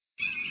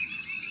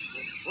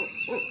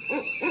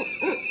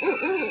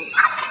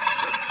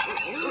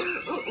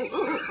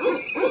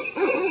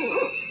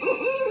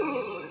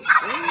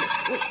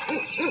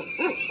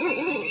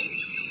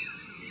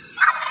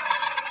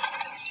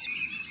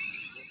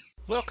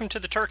Welcome to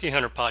the Turkey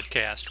Hunter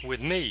Podcast with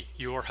me,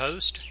 your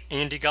host,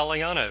 Andy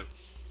Galliano.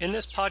 In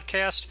this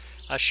podcast,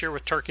 I share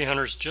with turkey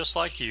hunters just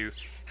like you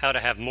how to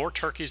have more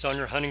turkeys on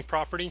your hunting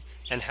property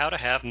and how to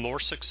have more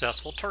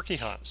successful turkey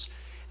hunts.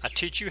 I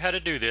teach you how to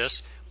do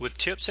this with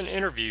tips and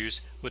interviews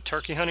with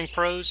turkey hunting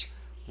pros,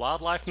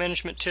 wildlife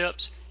management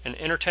tips, and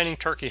entertaining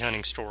turkey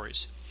hunting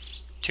stories.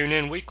 Tune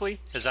in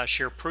weekly as I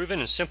share proven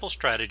and simple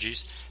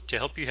strategies to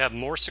help you have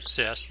more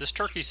success this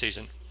turkey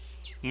season.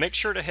 Make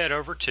sure to head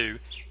over to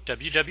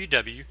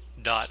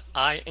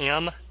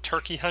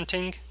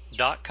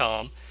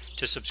www.iamturkeyhunting.com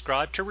to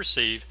subscribe to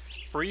receive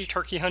free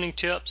turkey hunting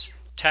tips,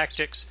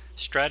 tactics,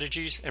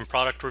 strategies, and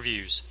product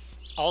reviews.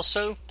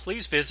 Also,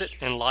 please visit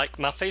and like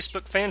my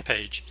Facebook fan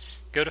page.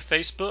 Go to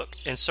Facebook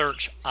and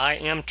search I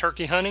Am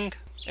Turkey Hunting,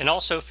 and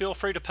also feel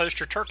free to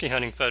post your turkey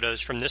hunting photos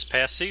from this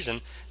past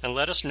season and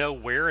let us know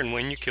where and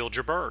when you killed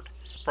your bird.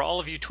 For all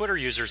of you Twitter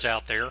users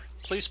out there,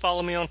 please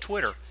follow me on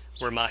Twitter,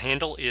 where my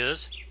handle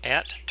is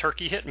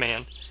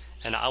 @TurkeyHitman,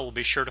 and I will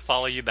be sure to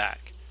follow you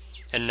back.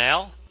 And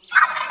now,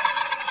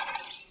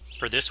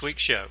 for this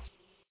week's show.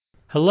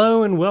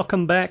 Hello and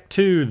welcome back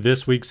to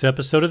this week's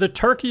episode of the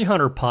Turkey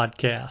Hunter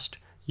Podcast.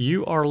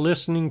 You are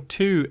listening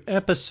to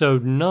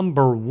episode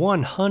number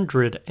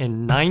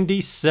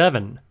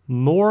 197,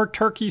 More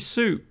Turkey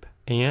Soup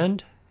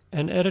and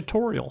an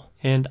Editorial.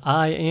 And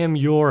I am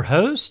your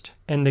host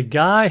and the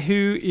guy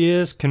who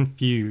is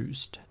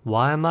confused.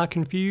 Why am I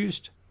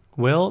confused?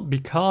 Well,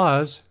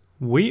 because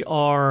we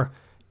are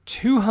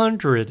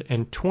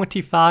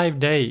 225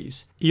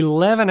 days,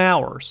 11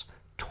 hours,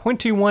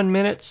 21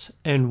 minutes,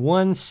 and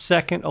 1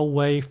 second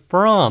away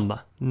from...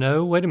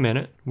 No, wait a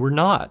minute, we're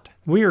not.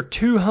 We are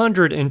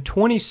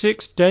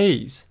 226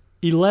 days,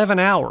 11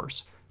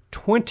 hours,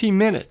 20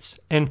 minutes,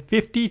 and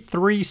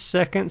 53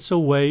 seconds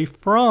away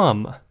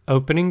from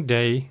opening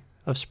day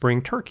of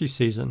spring turkey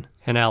season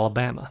in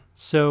Alabama.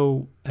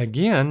 So,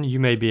 again, you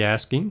may be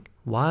asking,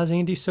 why is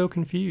Andy so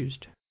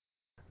confused?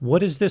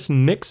 What is this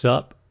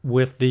mix-up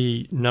with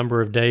the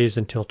number of days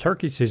until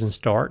turkey season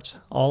starts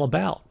all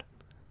about?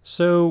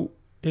 So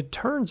it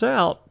turns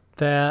out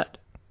that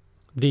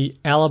the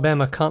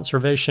Alabama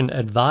Conservation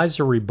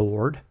Advisory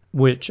Board,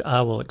 which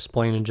I will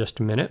explain in just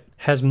a minute,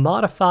 has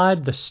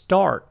modified the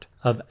start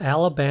of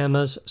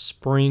Alabama's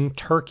spring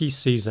turkey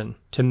season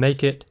to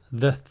make it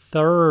the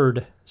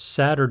third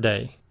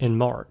Saturday in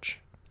March.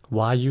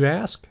 Why, you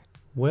ask?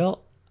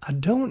 Well, I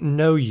don't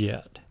know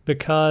yet,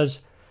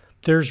 because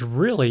there's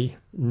really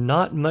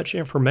not much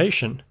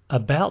information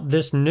about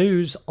this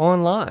news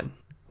online,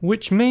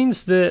 which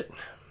means that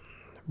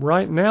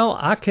right now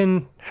I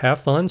can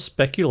have fun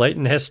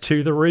speculating as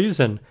to the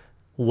reason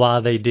why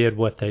they did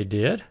what they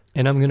did,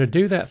 and I'm going to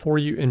do that for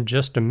you in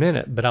just a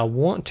minute, but I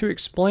want to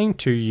explain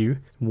to you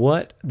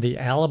what the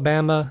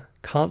Alabama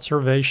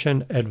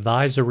Conservation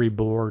Advisory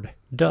Board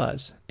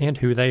does and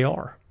who they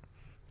are.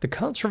 The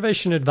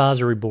Conservation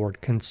Advisory Board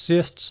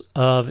consists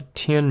of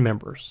 10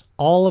 members,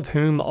 all of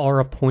whom are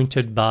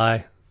appointed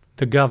by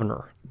the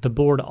governor. The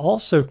board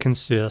also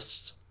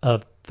consists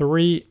of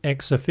 3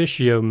 ex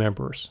officio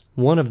members,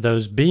 one of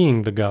those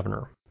being the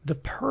governor. The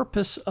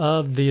purpose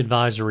of the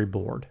advisory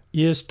board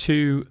is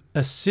to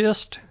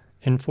assist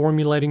in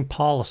formulating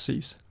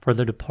policies for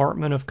the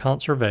Department of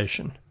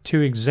Conservation,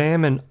 to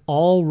examine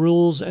all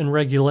rules and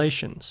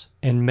regulations,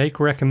 and make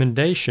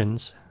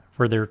recommendations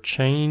for their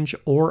change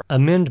or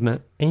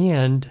amendment,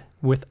 and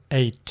with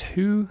a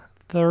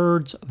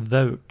 2/3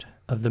 vote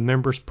of the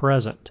members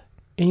present,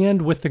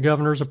 and with the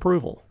governor's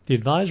approval. The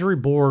advisory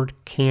board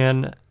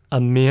can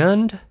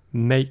amend,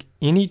 make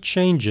any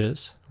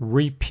changes,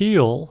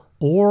 repeal,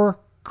 or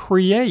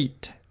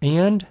create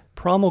and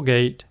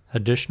promulgate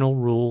additional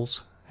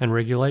rules and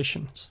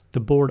regulations. The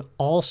board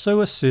also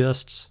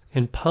assists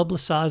in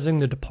publicizing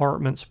the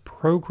department's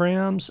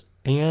programs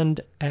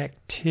and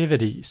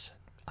activities.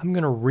 I'm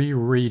going to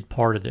reread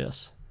part of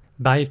this.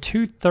 By a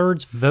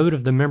 2/3 vote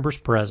of the members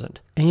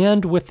present,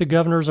 and with the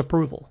governor's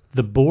approval,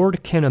 the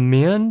board can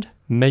amend,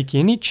 make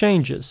any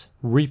changes,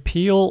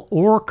 repeal,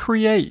 or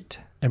create,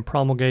 and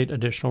promulgate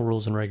additional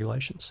rules and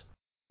regulations.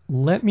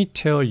 Let me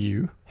tell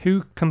you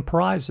who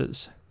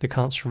comprises the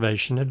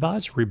Conservation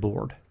Advisory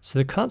Board. So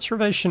the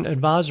Conservation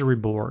Advisory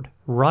Board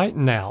right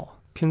now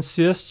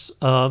consists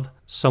of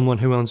someone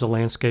who owns a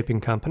landscaping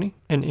company,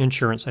 an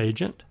insurance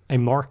agent, a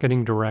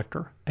marketing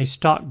director, a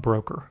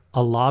stockbroker,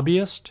 a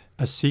lobbyist,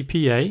 a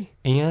CPA,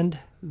 and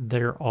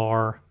there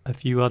are a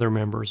few other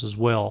members as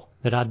well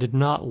that I did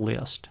not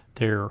list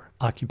their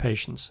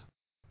occupations.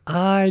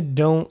 I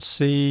don't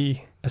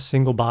see a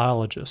single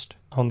biologist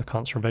on the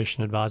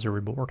Conservation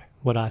Advisory Board.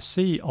 What I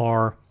see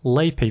are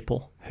lay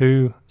people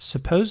who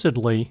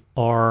supposedly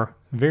are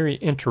very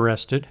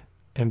interested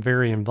and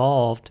very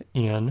involved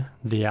in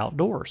the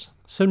outdoors.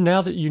 So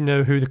now that you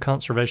know who the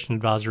Conservation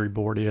Advisory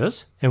Board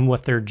is and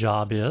what their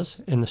job is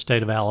in the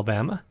state of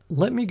Alabama,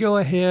 let me go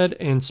ahead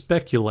and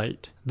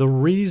speculate the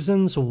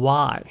reasons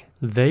why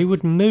they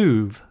would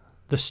move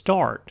the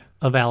start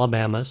of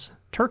Alabama's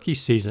turkey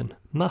season.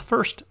 My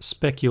first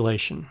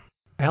speculation: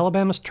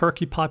 Alabama's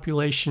turkey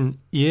population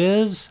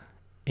is,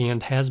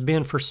 and has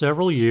been for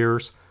several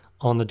years,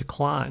 on the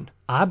decline.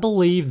 I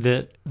believe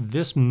that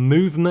this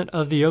movement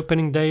of the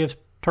opening day of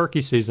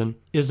turkey season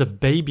is a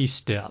baby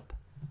step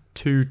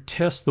to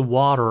test the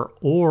water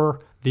or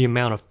the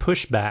amount of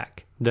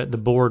pushback that the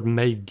board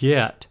may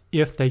get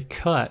if they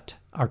cut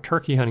our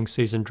turkey hunting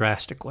season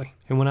drastically.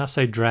 And when I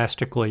say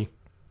drastically,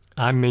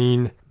 I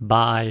mean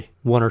by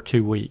 1 or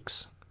 2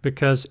 weeks.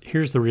 Because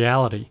here's the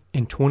reality.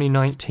 In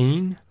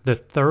 2019, the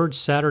third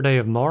Saturday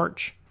of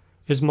March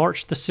is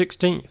March the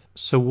 16th.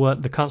 So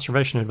what the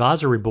Conservation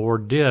Advisory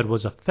Board did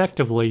was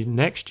effectively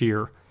next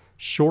year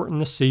shorten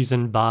the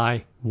season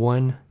by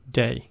 1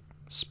 day.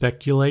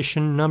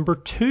 Speculation number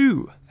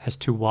 2 as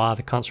to why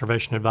the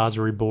Conservation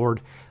Advisory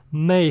Board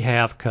may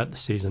have cut the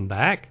season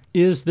back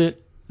is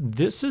that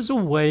this is a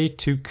way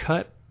to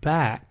cut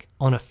back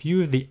on a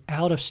few of the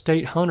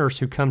out-of-state hunters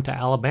who come to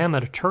Alabama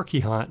to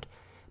turkey hunt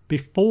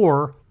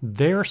before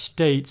their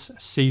state's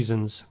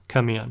seasons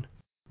come in,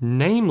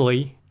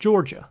 namely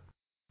Georgia.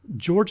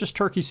 Georgia's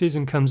turkey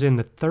season comes in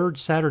the third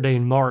Saturday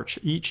in March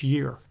each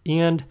year,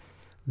 and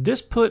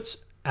this puts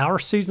our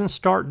season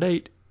start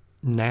date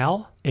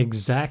now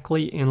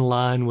exactly in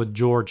line with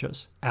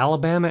Georgia's.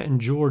 Alabama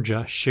and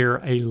Georgia share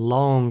a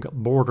long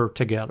border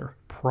together,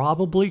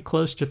 probably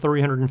close to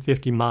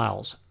 350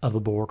 miles of a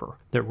border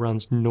that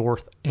runs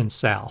north and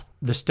south.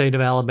 The state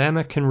of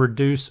Alabama can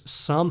reduce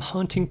some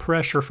hunting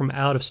pressure from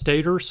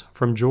out-of-staters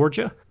from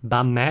Georgia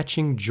by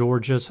matching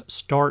Georgia's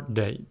start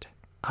date.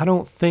 I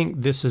don't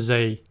think this is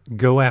a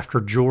go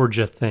after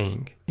Georgia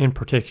thing in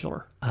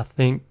particular. I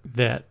think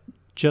that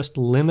just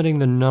limiting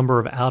the number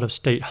of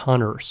out-of-state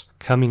hunters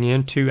coming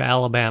into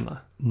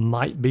Alabama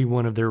might be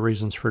one of their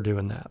reasons for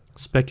doing that.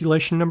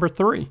 Speculation number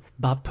 3.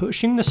 By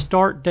pushing the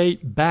start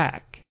date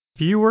back,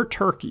 fewer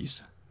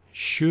turkeys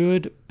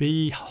should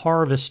be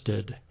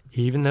harvested,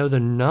 even though the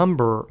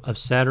number of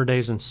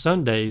Saturdays and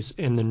Sundays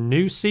in the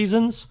new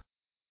seasons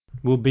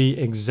will be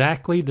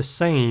exactly the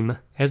same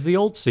as the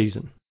old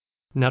season.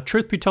 Now,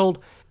 truth be told,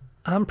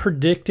 I'm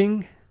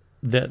predicting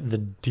that the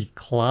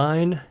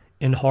decline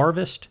in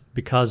harvest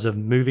because of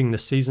moving the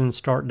season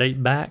start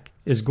date back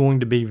is going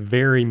to be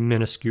very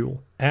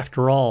minuscule.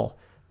 After all,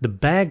 the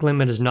bag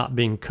limit is not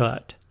being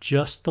cut,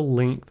 just the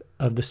length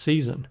of the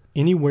season,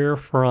 anywhere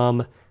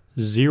from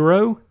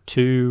 0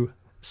 to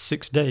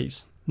 6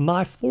 days.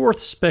 My 4th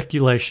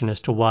speculation as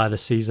to why the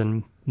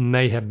season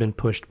may have been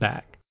pushed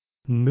back.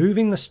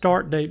 Moving the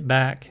start date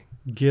back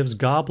gives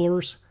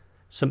gobblers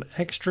some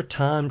extra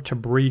time to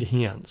breed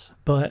hens,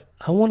 but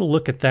I want to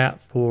look at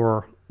that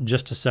for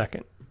just a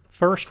second.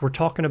 First, we're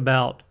talking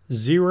about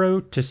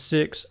 0 to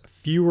 6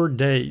 fewer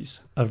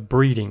days of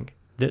breeding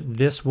that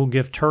this will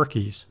give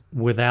turkeys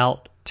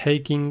without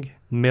taking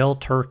male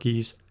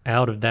turkeys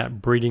out of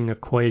that breeding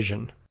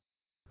equation.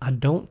 I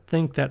don't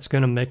think that's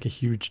going to make a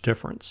huge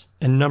difference.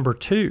 And number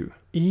 2,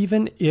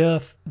 even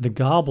if the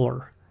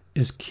gobbler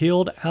is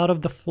killed out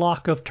of the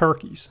flock of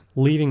turkeys,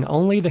 leaving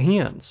only the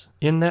hens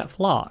in that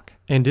flock,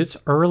 and it's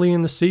early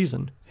in the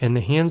season, and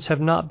the hens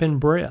have not been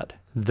bred,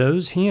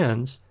 those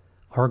hens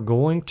are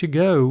going to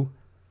go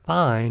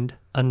find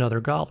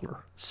another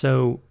gobbler.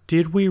 So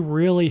did we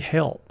really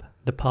help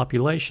the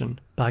population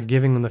by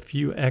giving them a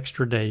few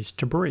extra days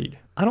to breed?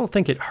 I don't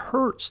think it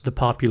hurts the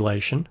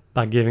population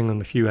by giving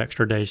them a few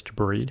extra days to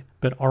breed,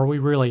 but are we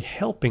really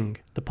helping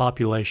the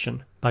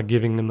population by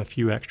giving them a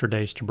few extra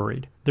days to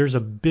breed? There's a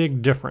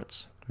big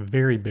difference, a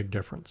very big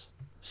difference.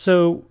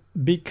 So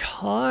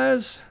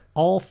because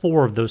all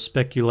 4 of those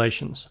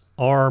speculations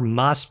are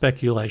my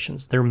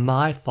speculations, they're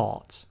my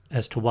thoughts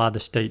as to why the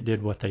state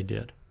did what they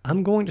did,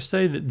 I'm going to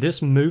say that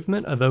this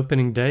movement of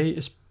opening day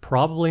is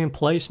probably in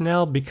place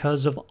now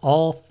because of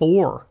all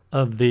 4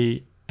 of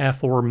the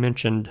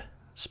aforementioned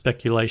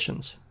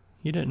speculations.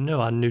 You didn't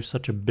know I knew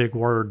such a big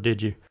word,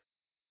 did you?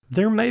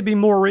 There may be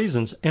more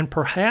reasons, and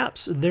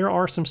perhaps there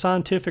are some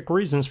scientific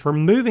reasons for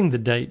moving the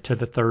date to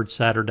the third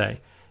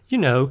Saturday. You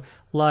know,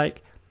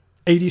 like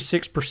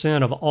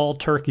 86% of all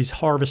turkeys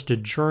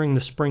harvested during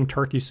the spring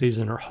turkey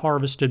season are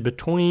harvested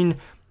between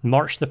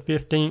March the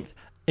 15th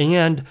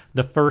and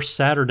the first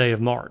Saturday of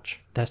March.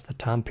 That's the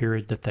time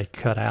period that they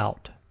cut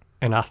out.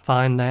 And I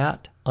find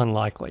that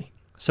unlikely.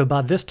 So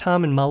by this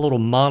time in my little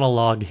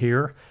monologue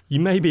here, you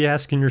may be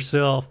asking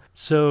yourself,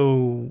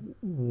 so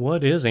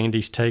what is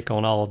Andy's take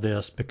on all of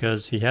this?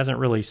 Because he hasn't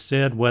really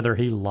said whether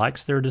he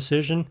likes their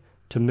decision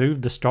to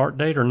move the start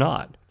date or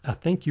not. I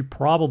think you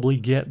probably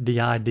get the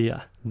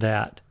idea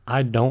that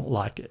I don't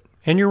like it.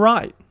 And you're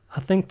right.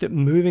 I think that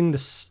moving the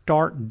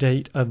start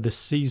date of the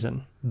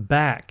season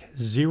back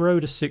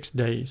 0 to 6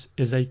 days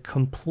is a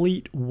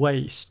complete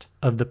waste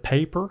of the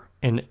paper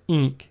and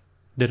ink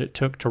that it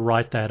took to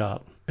write that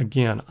up.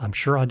 Again, I'm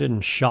sure I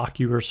didn't shock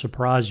you or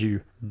surprise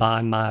you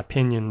by my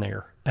opinion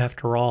there.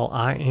 After all,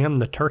 I am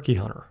the turkey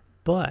hunter.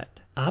 But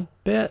I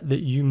bet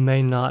that you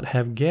may not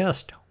have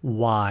guessed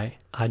why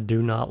I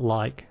do not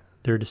like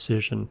their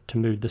decision to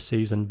move the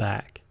season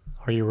back.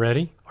 Are you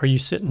ready? Are you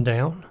sitting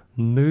down?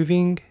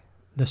 Moving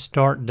the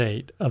start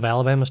date of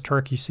Alabama's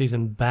turkey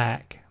season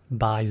back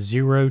by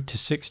 0 to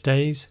 6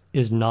 days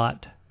is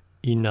not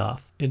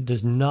enough. It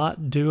does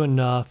not do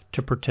enough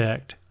to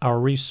protect our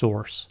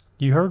resource,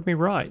 You heard me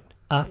right.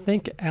 I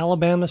think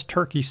Alabama's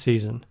turkey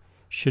season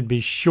should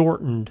be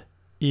shortened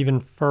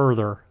even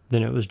further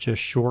than it was just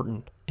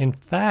shortened. In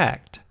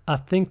fact, I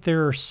think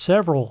there are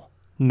several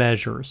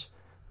measures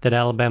that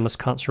Alabama's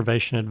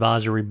Conservation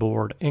Advisory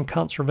Board and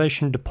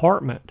Conservation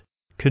Department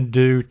could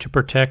do to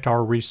protect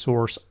our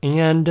resource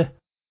and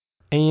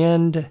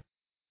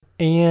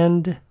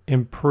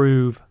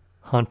improve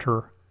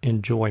hunter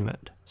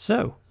enjoyment.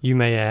 So, you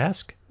may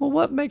ask, well,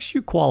 what makes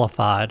you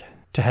qualified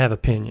to have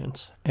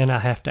opinions? And I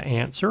have to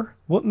answer,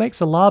 what makes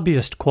a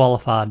lobbyist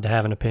qualified to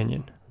have an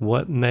opinion?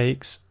 What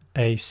makes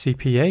a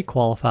CPA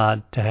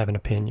qualified to have an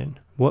opinion?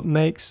 What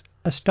makes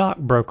a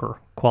stockbroker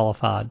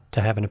qualified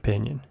to have an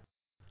opinion?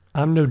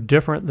 I'm no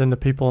different than the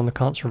people on the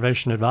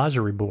Conservation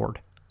Advisory Board.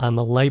 I'm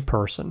a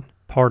layperson.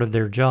 Part of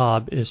their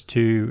job is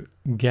to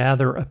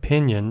gather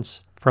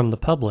opinions from the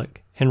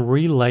public and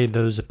relay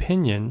those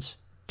opinions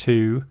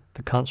to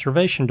the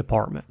Conservation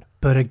Department.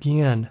 But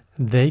again,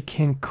 they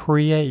can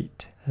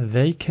create,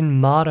 they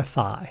can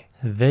modify,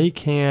 they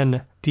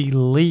can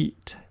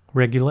delete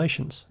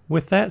regulations.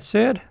 With that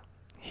said,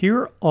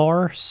 here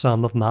are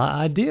some of my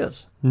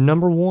ideas.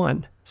 Number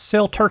 1,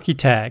 sell turkey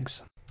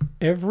tags.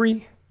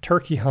 Every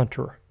turkey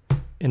hunter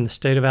in the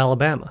state of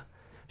Alabama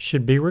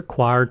should be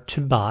required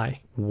to buy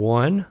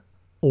 1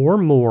 or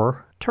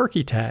more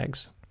turkey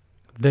tags.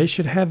 They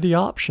should have the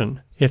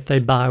option, if they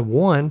buy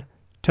 1,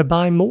 to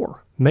buy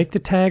more. Make the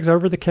tags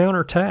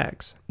over-the-counter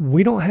tags.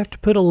 We don't have to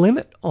put a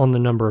limit on the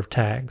number of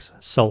tags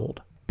sold.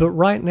 But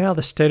right now,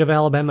 the state of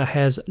Alabama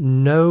has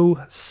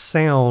no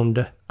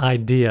sound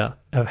idea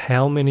of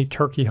how many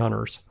turkey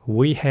hunters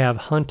we have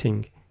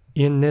hunting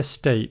in this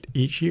state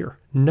each year.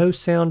 No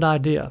sound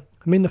idea.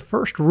 I mean, the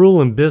first rule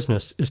in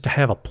business is to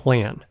have a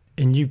plan.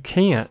 And you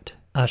can't,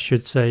 I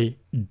should say,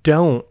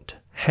 don't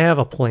have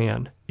a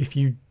plan if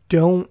you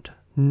don't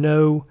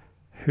know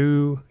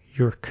who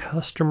your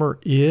customer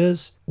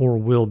is or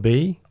will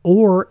be,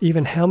 or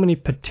even how many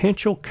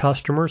potential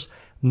customers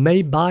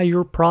may buy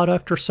your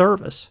product or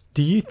service.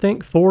 Do you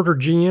think Ford or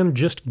GM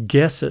just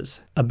guesses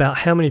about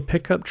how many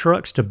pickup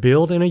trucks to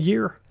build in a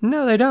year?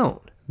 No, they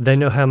don't. They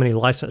know how many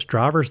licensed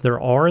drivers there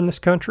are in this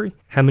country,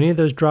 how many of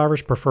those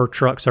drivers prefer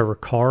trucks over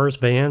cars,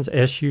 vans,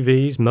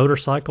 SUVs,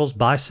 motorcycles,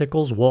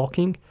 bicycles,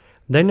 walking.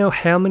 They know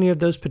how many of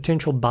those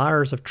potential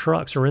buyers of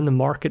trucks are in the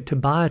market to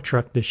buy a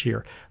truck this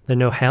year. They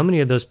know how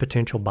many of those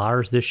potential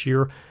buyers this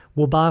year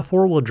will buy a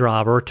four-wheel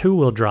drive or a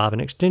two-wheel drive, an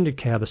extended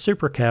cab, a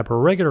super cab, or a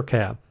regular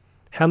cab.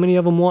 How many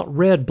of them want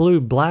red, blue,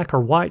 black,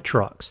 or white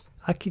trucks?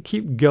 I could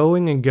keep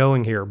going and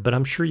going here, but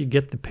I'm sure you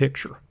get the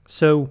picture.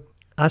 So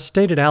I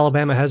stated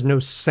Alabama has no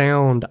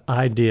sound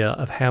idea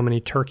of how many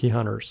turkey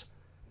hunters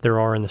there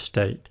are in the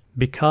state,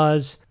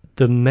 because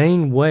the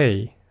main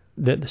way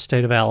that the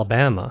state of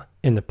Alabama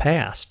in the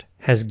past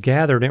has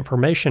gathered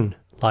information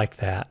like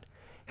that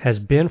has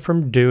been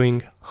from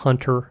doing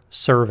hunter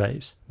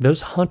surveys.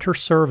 Those hunter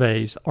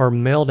surveys are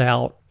mailed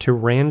out to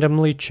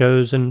randomly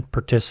chosen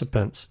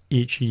participants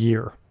each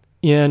year.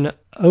 In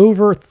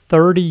over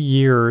 30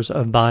 years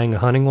of buying a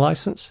hunting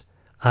license,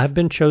 I've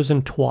been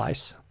chosen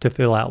twice to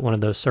fill out one of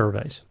those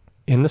surveys.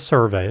 In the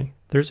survey,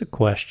 there's a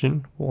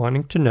question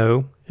wanting to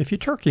know if you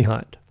turkey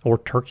hunt or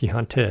turkey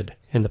hunted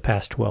in the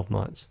past 12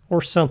 months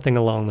or something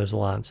along those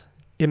lines.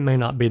 It may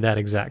not be that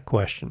exact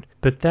question,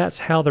 but that's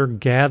how they're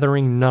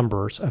gathering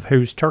numbers of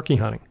who's turkey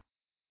hunting.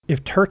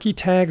 If turkey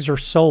tags are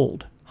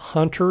sold,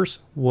 hunters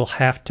will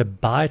have to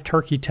buy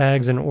turkey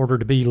tags in order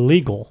to be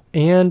legal,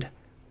 and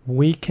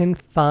we can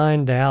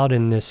find out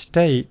in this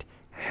state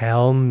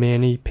how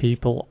many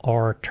people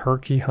are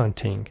turkey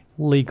hunting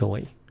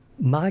legally.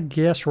 My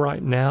guess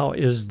right now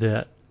is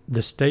that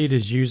the state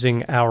is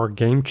using our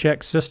game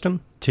check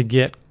system to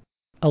get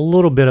a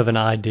little bit of an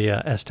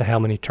idea as to how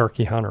many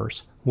turkey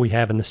hunters we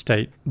have in the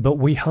state. But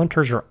we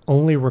hunters are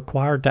only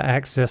required to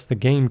access the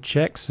game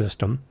check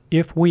system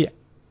if we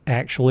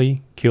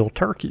actually kill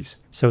turkeys.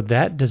 So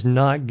that does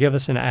not give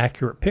us an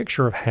accurate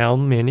picture of how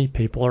many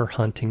people are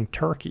hunting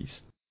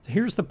turkeys.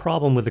 Here's the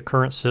problem with the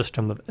current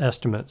system of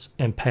estimates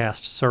and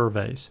past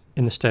surveys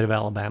in the state of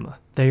Alabama.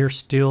 They are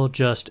still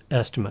just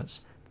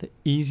estimates. The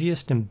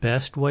easiest and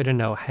best way to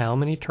know how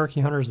many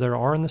turkey hunters there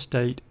are in the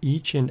state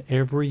each and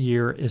every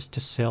year is to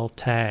sell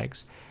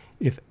tags.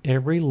 If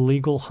every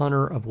legal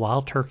hunter of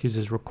wild turkeys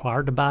is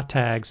required to buy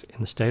tags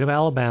in the state of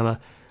Alabama,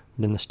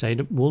 then the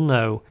state will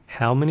know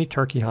how many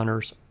turkey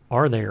hunters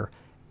are there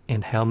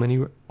and how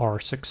many are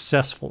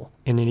successful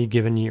in any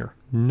given year.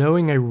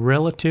 Knowing a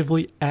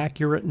relatively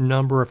accurate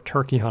number of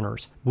turkey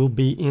hunters will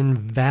be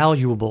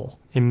invaluable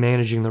in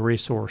managing the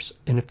resource.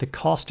 And if the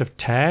cost of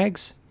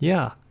tags,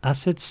 yeah, I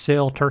said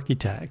sell turkey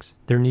tags.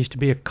 There needs to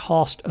be a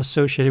cost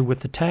associated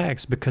with the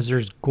tags because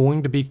there's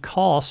going to be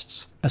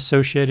costs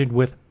associated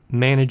with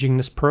managing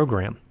this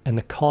program. And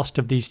the cost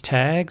of these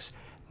tags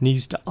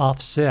needs to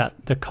offset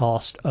the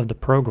cost of the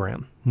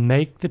program.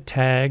 Make the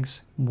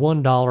tags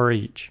 $1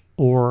 each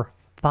or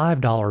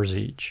 $5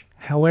 each.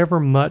 However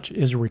much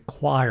is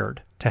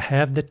required to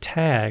have the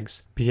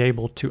tags be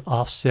able to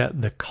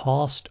offset the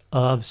cost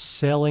of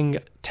selling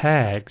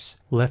tags.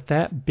 Let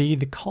that be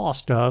the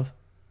cost of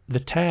the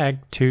tag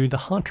to the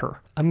hunter.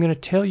 I'm going to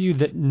tell you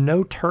that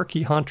no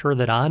turkey hunter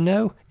that I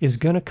know is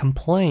going to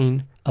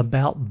complain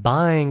about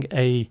buying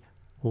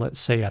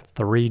let's say a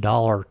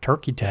 $3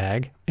 turkey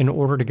tag in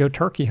order to go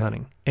turkey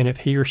hunting. And if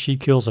he or she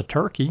kills a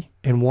turkey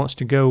and wants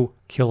to go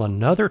kill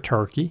another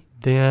turkey,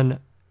 then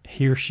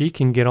he or she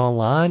can get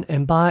online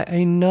and buy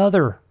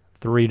another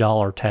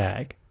 $3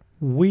 tag.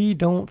 We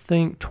don't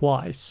think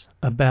twice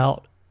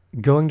about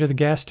going to the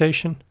gas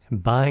station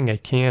and buying a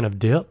can of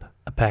dip,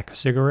 a pack of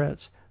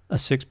cigarettes, a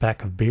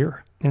 6-pack of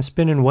beer, and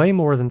spending way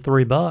more than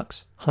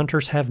 $3.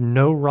 Hunters have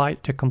no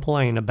right to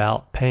complain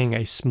about paying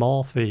a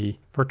small fee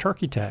for a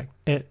turkey tag.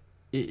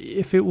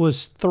 If it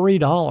was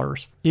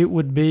 $3, it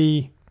would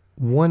be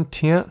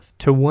 1/10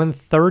 to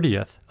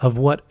 1/30 of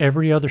what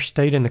every other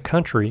state in the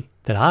country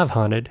that I've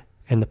hunted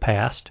in the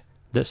past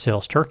that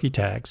sells turkey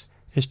tags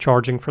is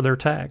charging for their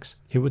tags.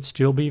 It would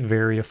still be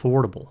very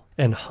affordable.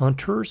 And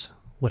hunters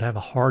would have a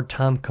hard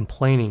time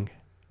complaining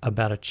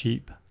about a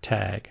cheap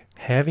tag.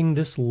 Having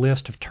this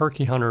list of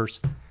turkey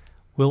hunters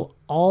will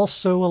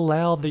also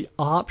allow the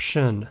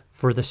option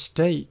for the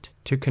state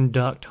to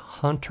conduct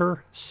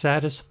hunter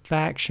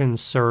satisfaction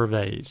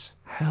surveys.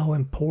 How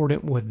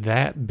important would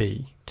that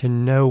be to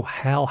know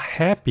how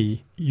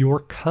happy your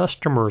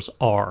customers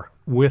are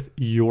with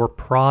your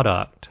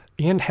product?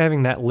 And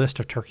having that list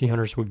of turkey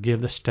hunters would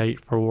give the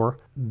state for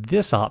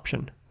this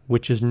option,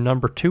 which is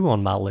number 2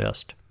 on my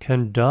list.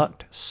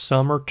 Conduct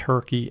summer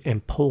turkey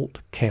and poult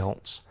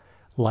counts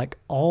like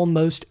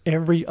almost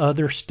every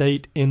other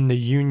state in the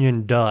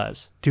union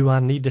does. Do I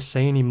need to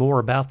say any more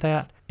about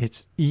that?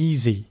 It's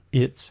easy.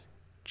 It's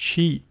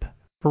cheap.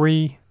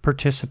 Free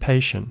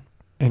participation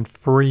and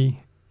free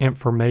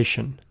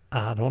information.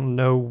 I don't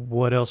know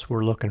what else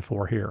we're looking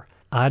for here.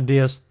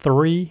 Ideas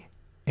 3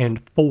 and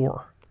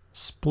 4.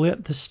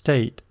 Split the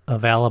state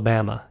of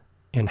Alabama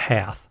in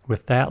half,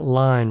 with that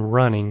line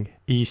running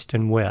east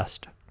and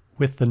west,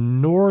 with the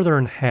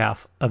northern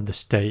half of the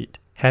state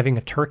having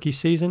a turkey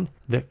season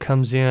that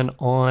comes in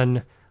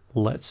on,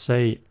 let's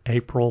say,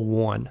 April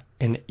 1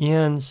 and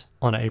ends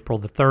on April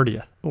the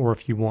 30th. Or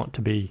if you want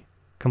to be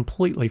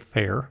completely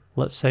fair,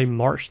 let's say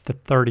March the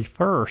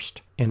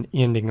 31st and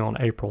ending on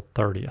April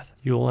 30th.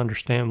 You'll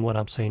understand what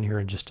I'm saying here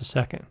in just a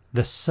second.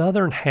 The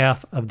southern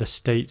half of the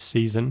state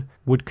season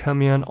would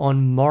come in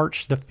on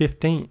March the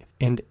 15th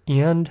and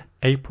end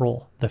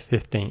April the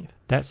 15th.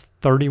 That's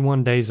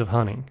 31 days of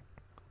hunting.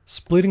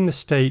 Splitting the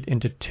state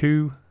into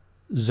 2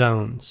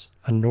 zones,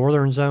 a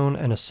northern zone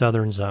and a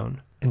southern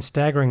zone, and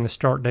staggering the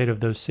start date of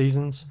those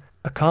seasons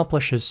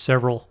accomplishes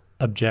several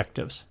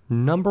objectives.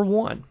 Number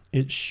 1,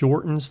 it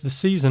shortens the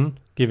season,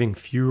 giving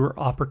fewer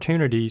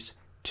opportunities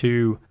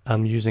to,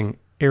 I'm using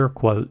air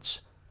quotes,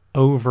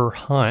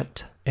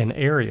 overhunt an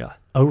area.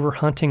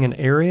 Overhunting an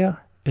area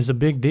is a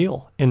big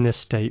deal in this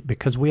state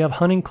because we have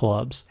hunting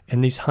clubs,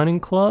 and these hunting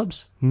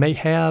clubs may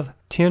have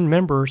 10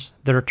 members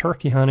that are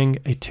turkey hunting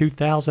a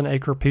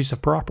 2,000-acre piece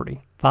of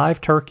property.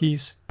 5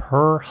 turkeys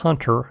per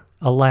hunter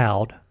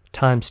allowed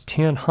times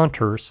 10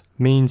 hunters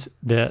means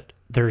that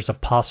there's a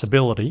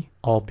possibility,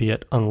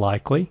 albeit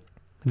unlikely,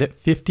 that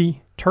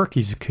 50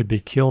 turkeys could be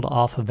killed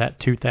off of that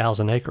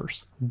 2,000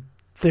 acres.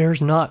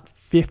 There's not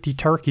 50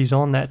 turkeys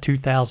on that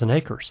 2,000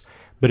 acres,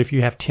 but if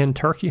you have 10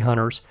 turkey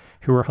hunters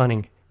who are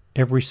hunting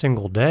every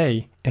single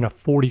day in a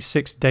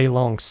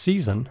 46-day-long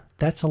season,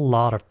 that's a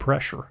lot of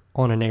pressure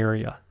on an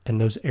area, and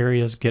those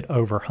areas get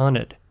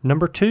overhunted.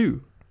 Number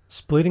 2,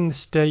 splitting the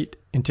state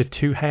into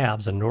 2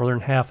 halves, a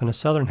northern half and a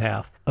southern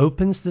half,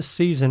 opens the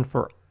season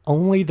for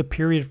only the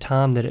period of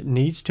time that it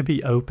needs to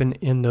be open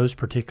in those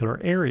particular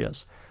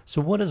areas.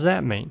 So what does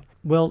that mean?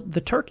 Well,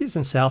 the turkeys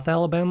in South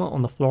Alabama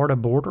on the Florida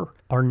border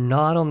are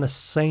not on the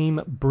same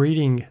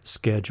breeding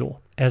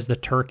schedule as the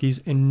turkeys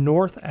in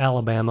North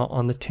Alabama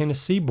on the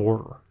Tennessee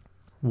border.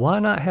 Why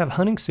not have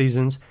hunting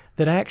seasons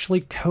that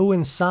actually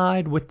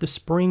coincide with the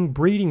spring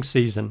breeding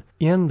season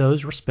in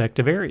those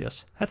respective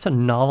areas? That's a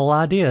novel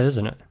idea,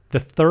 isn't it? The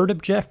third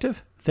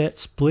objective that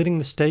splitting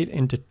the state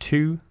into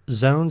 2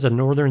 zones, a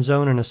northern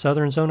zone and a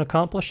southern zone,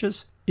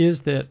 accomplishes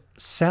is that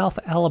South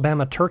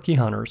Alabama turkey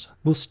hunters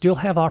will still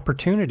have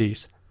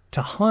opportunities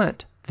to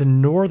hunt the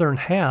northern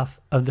half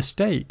of the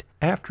state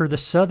after the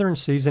southern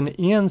season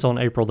ends on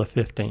April the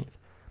 15th.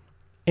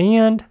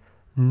 And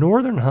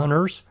northern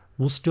hunters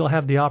will still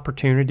have the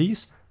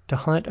opportunities to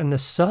hunt in the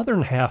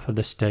southern half of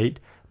the state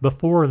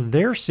before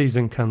their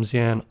season comes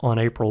in on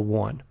April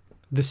 1.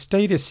 The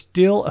state is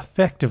still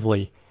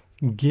effectively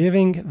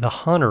giving the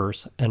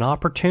hunters an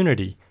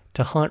opportunity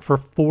to hunt for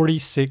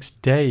 46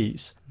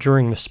 days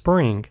during the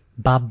spring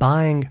by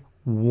buying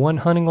 1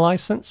 hunting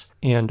license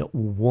and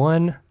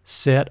 1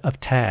 set of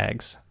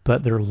tags.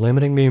 But they're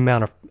limiting the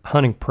amount of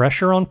hunting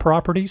pressure on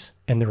properties,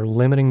 and they're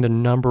limiting the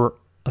number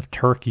of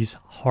turkeys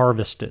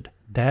harvested.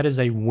 That is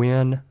a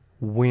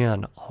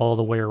win-win all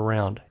the way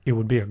around. It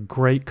would be a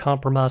great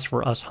compromise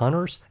for us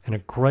hunters and a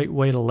great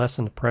way to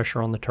lessen the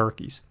pressure on the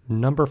turkeys.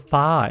 Number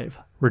 5,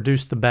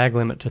 reduce the bag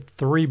limit to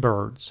 3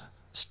 birds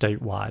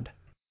statewide.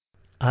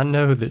 I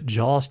know that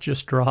jaws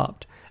just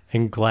dropped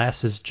and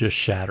glasses just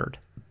shattered,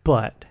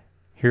 but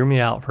hear me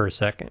out for a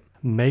second.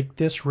 make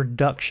this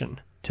reduction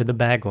to the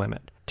bag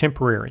limit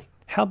temporary.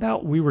 How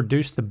about we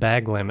reduce the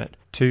bag limit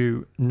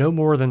to no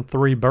more than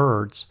 3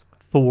 birds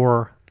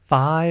for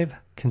 5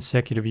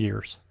 consecutive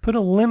years? Put a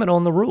limit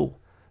on the rule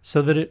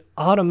so that it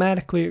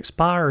automatically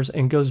expires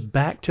and goes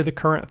back to the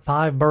current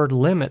 5-bird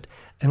limit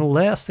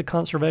unless the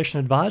Conservation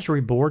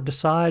Advisory Board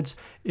decides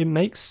it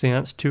makes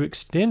sense to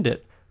extend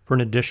it for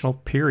an additional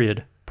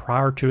period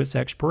prior to its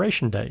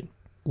expiration date.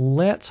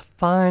 Let's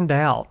find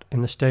out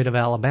in the state of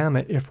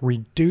Alabama if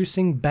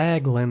reducing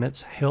bag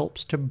limits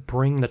helps to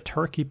bring the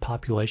turkey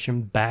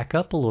population back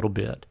up a little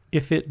bit.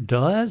 If it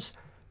does,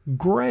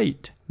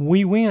 great,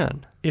 we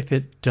win. If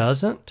it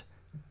doesn't,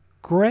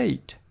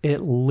 great.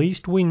 At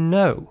least we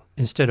know,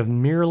 instead of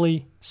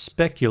merely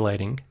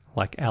speculating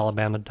like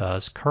Alabama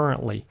does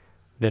currently,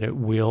 that it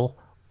will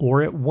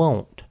or it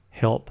won't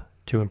help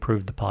to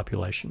improve the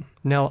population.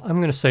 Now, I'm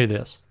going to say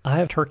this. I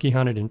have turkey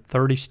hunted in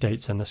 30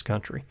 states in this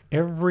country.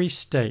 Every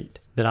state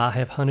that I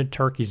have hunted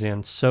turkeys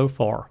in so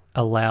far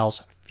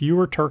allows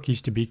fewer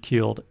turkeys to be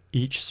killed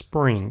each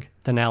spring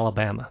than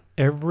Alabama.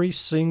 Every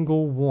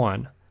single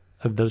one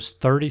of those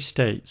 30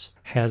 states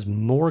has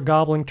more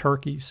gobbling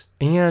turkeys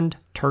and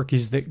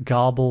turkeys that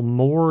gobble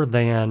more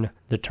than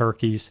the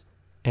turkeys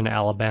in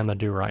Alabama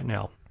do right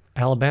now.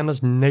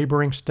 Alabama's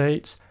neighboring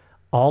states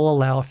all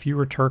allow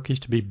fewer turkeys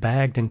to be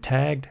bagged and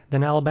tagged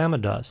than Alabama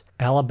does.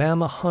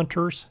 Alabama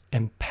hunters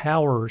and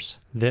powers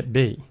that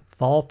be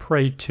fall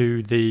prey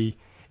to the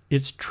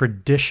it's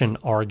tradition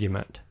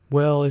argument.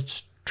 Well,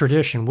 it's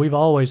tradition. We've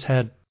always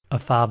had a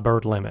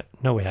 5-bird limit.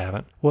 No, we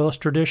haven't. Well, it's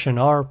tradition.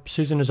 Our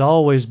season has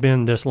always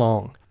been this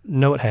long.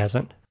 No, it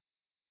hasn't.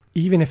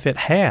 Even if it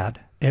had,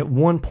 at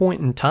one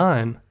point in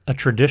time, a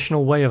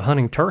traditional way of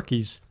hunting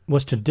turkeys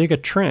was to dig a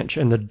trench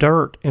in the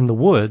dirt in the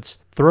woods,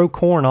 throw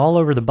corn all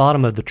over the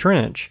bottom of the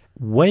trench,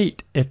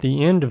 wait at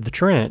the end of the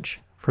trench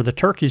for the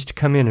turkeys to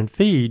come in and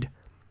feed,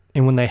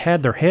 and when they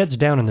had their heads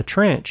down in the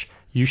trench,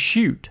 you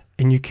shoot,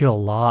 and you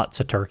kill lots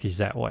of turkeys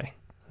that way.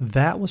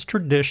 That was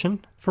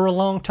tradition for a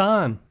long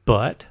time,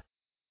 but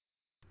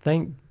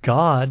thank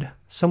God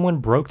someone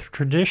broke the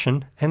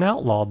tradition and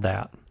outlawed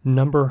that.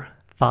 Number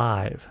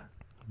 5,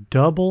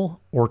 double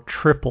or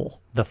triple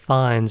the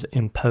fines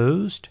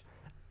imposed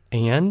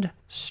and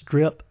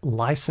strip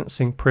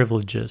licensing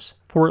privileges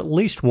for at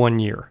least 1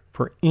 year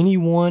for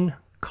anyone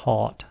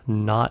caught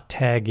not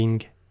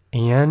tagging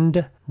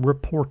and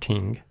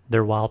reporting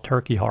their wild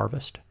turkey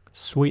harvest.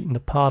 Sweeten the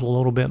pot a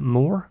little bit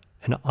more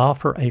and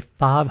offer a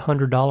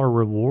 $500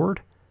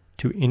 reward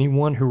to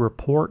anyone who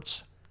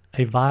reports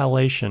a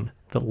violation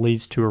that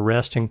leads to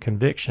arrest and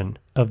conviction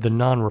of the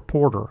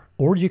non-reporter.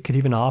 Or you could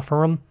even offer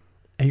them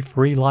a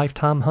free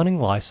lifetime hunting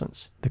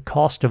license. The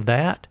cost of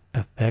that,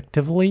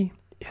 effectively,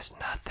 is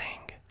nothing.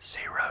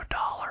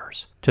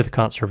 $0 to the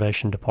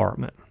Conservation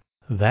Department.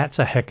 That's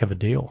a heck of a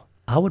deal.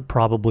 I would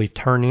probably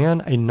turn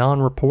in a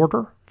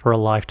non-reporter for a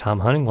lifetime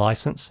hunting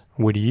license.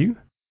 Would you?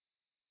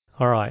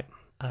 All right.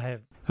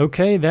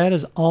 Okay, that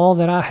is all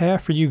that I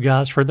have for you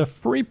guys for the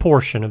free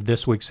portion of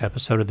this week's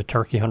episode of the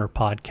Turkey Hunter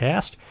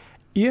Podcast.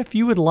 If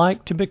you would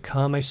like to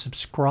become a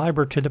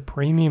subscriber to the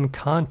premium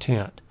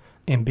content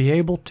and be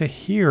able to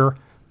hear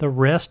the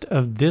rest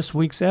of this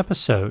week's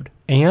episode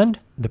and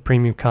the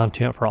premium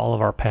content for all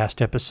of our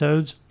past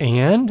episodes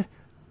and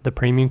the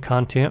premium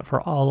content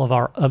for all of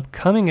our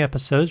upcoming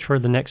episodes for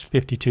the next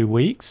 52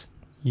 weeks,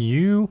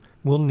 you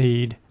will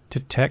need to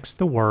text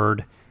the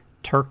word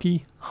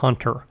Turkey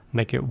Hunter.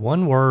 Make it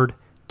one word.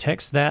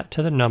 Text that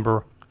to the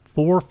number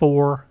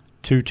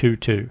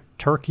 44222.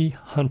 Turkey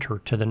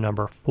Hunter to the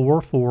number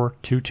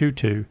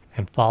 44222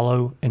 and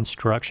follow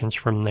instructions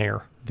from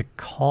there. The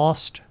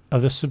cost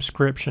of the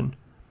subscription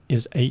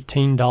is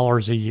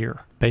 $18 a year,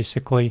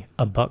 basically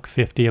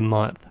 $1.50 a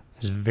month.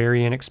 It's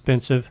very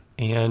inexpensive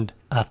and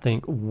I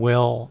think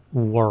well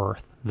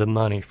worth the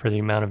money for the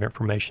amount of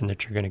information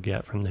that you're going to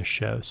get from this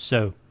show.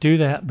 So do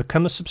that,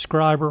 become a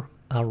subscriber.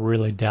 I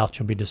really doubt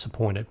you'll be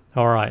disappointed.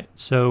 All right,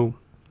 so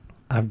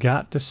I've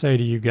got to say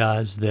to you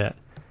guys that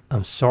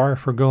I'm sorry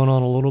for going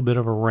on a little bit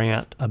of a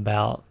rant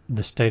about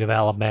the state of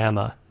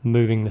Alabama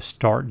moving the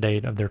start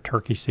date of their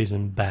turkey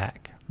season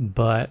back.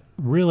 But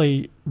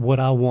really what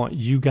I want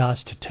you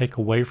guys to take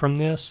away from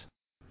this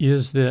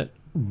is that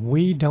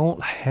we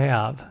don't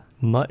have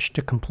much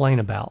to complain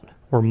about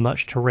or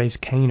much to raise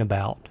Cain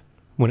about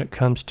when it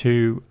comes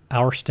to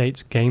our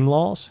state's game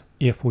laws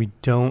if we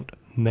don't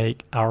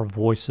make our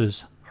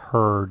voices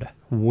heard.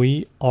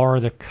 We are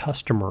the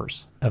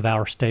customers of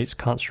our state's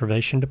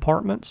conservation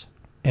departments,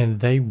 and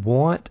they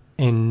want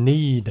and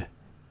need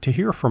to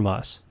hear from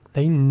us.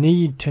 They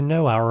need to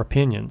know our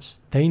opinions.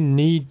 They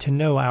need to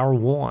know our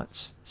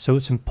wants. So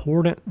it's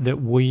important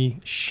that we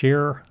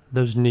share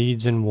those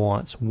needs and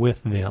wants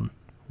with them.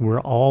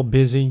 We're all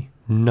busy.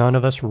 None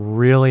of us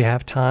really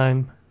have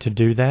time to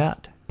do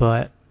that,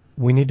 but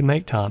we need to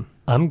make time.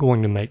 I'm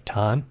going to make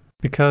time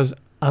because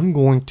I'm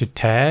going to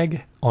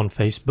tag on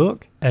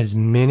Facebook as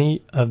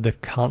many of the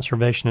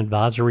Conservation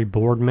Advisory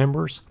Board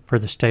members for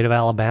the state of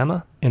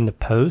Alabama in the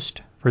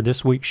post for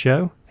this week's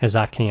show as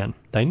I can.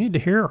 They need to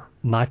hear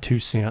my 2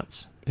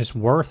 cents. It's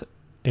worth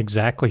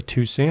exactly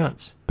 2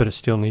 cents, but it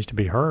still needs to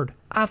be heard.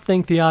 I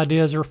think the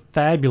ideas are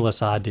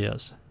fabulous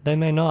ideas. They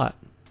may not,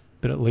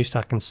 but at least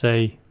I can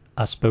say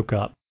I spoke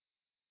up.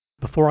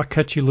 Before I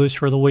cut you loose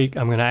for the week,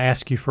 I'm going to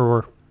ask you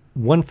for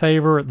one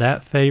favor.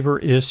 That favor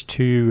is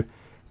to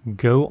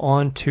go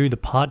on to the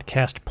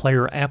podcast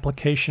player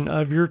application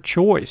of your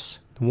choice,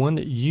 the one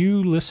that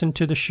you listen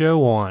to the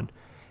show on,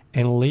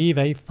 and leave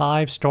a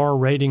 5-star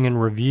rating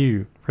and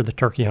review for the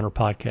Turkey Hunter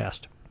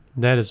podcast.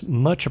 That is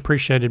much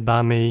appreciated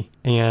by me.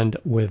 And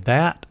with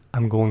that,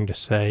 I'm going to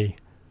say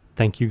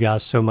thank you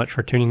guys so much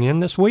for tuning in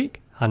this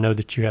week. I know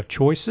that you have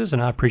choices,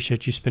 and I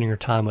appreciate you spending your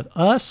time with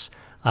us.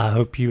 I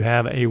hope you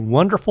have a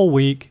wonderful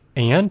week,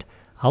 and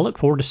I look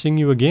forward to seeing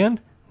you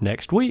again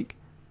next week.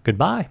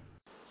 Goodbye.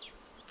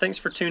 Thanks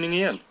for tuning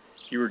in.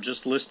 You were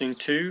just listening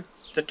to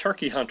the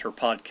Turkey Hunter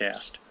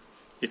podcast.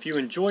 If you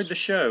enjoyed the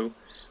show,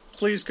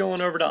 please go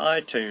on over to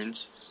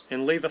iTunes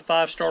and leave a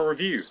 5-star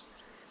review.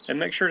 And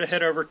make sure to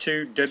head over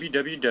to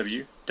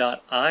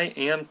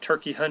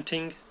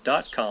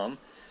www.iamturkeyhunting.com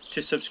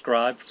to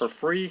subscribe for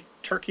free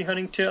turkey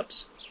hunting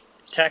tips,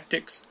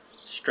 tactics,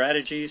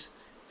 strategies,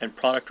 and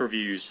product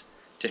reviews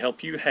to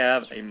help you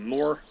have a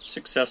more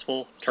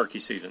successful turkey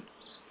season.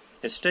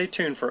 And stay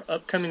tuned for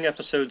upcoming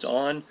episodes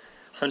on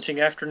hunting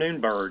afternoon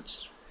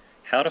birds,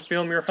 how to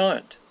film your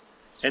hunt,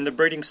 and the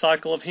breeding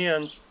cycle of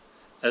hens,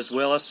 as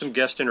well as some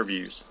guest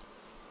interviews.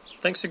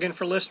 Thanks again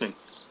for listening.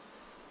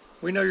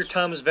 We know your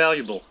time is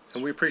valuable,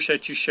 and we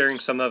appreciate you sharing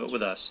some of it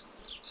with us.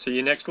 See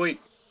you next week.